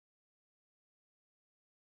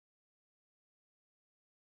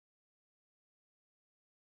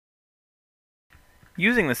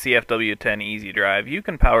Using the CFW10 Easy Drive, you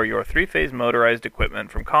can power your three-phase motorized equipment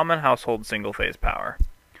from common household single-phase power.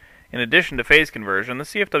 In addition to phase conversion, the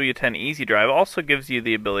CFW10 Easy Drive also gives you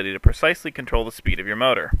the ability to precisely control the speed of your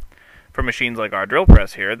motor. For machines like our drill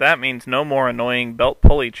press here, that means no more annoying belt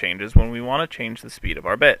pulley changes when we want to change the speed of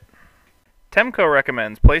our bit. TEMCo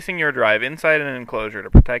recommends placing your drive inside an enclosure to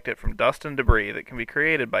protect it from dust and debris that can be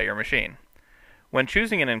created by your machine. When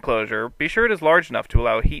choosing an enclosure, be sure it is large enough to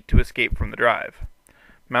allow heat to escape from the drive.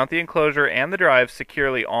 Mount the enclosure and the drive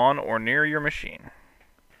securely on or near your machine.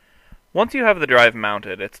 Once you have the drive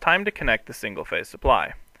mounted, it's time to connect the single-phase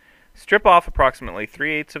supply. Strip off approximately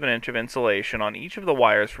 3/8 of an inch of insulation on each of the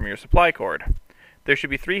wires from your supply cord. There should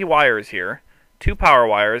be 3 wires here, 2 power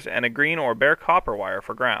wires, and a green or bare copper wire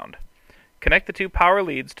for ground. Connect the 2 power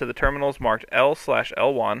leads to the terminals marked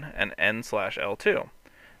L/L1 and N/L2.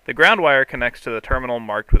 The ground wire connects to the terminal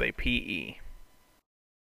marked with a PE.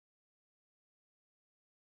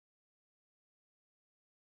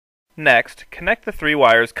 Next, connect the 3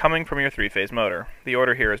 wires coming from your 3-phase motor. The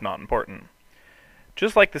order here is not important.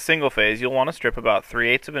 Just like the single phase, you'll want to strip about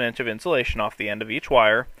 3/8 of an inch of insulation off the end of each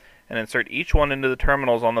wire and insert each one into the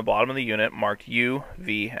terminals on the bottom of the unit marked U,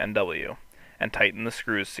 V, and W, and tighten the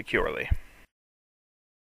screws securely.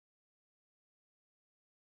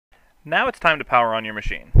 Now it's time to power on your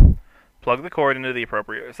machine. Plug the cord into the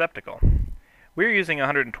appropriate receptacle. We're using a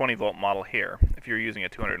 120 volt model here. If you're using a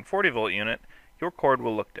 240 volt unit, your cord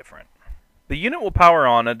will look different. The unit will power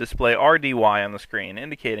on a display RDY on the screen,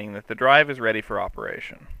 indicating that the drive is ready for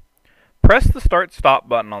operation. Press the start-stop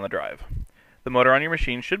button on the drive. The motor on your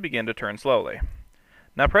machine should begin to turn slowly.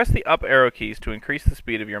 Now press the up arrow keys to increase the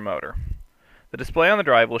speed of your motor. The display on the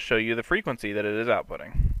drive will show you the frequency that it is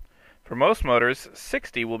outputting. For most motors,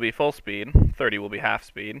 60 will be full speed, 30 will be half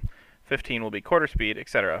speed, 15 will be quarter speed,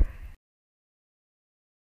 etc.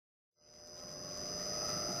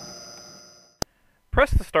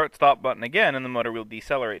 Press the start-stop button again and the motor will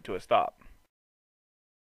decelerate to a stop.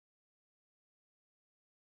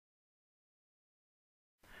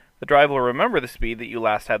 The drive will remember the speed that you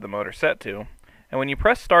last had the motor set to, and when you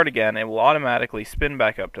press start again, it will automatically spin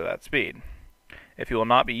back up to that speed. If you will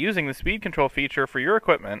not be using the speed control feature for your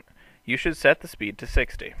equipment, you should set the speed to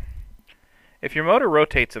 60. If your motor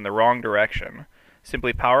rotates in the wrong direction,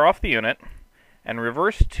 simply power off the unit and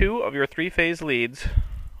reverse 2 of your 3-phase leads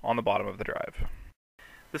on the bottom of the drive.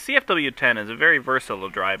 The CFW10 is a very versatile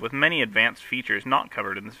drive with many advanced features not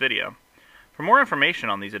covered in this video. For more information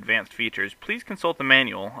on these advanced features, please consult the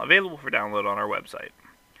manual available for download on our website.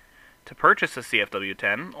 To purchase a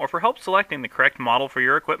CFW10 or for help selecting the correct model for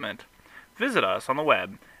your equipment, visit us on the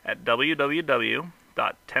web at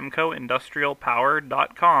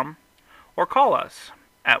www.temcoindustrialpower.com or call us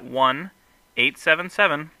at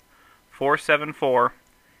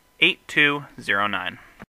 1-877-474-8209.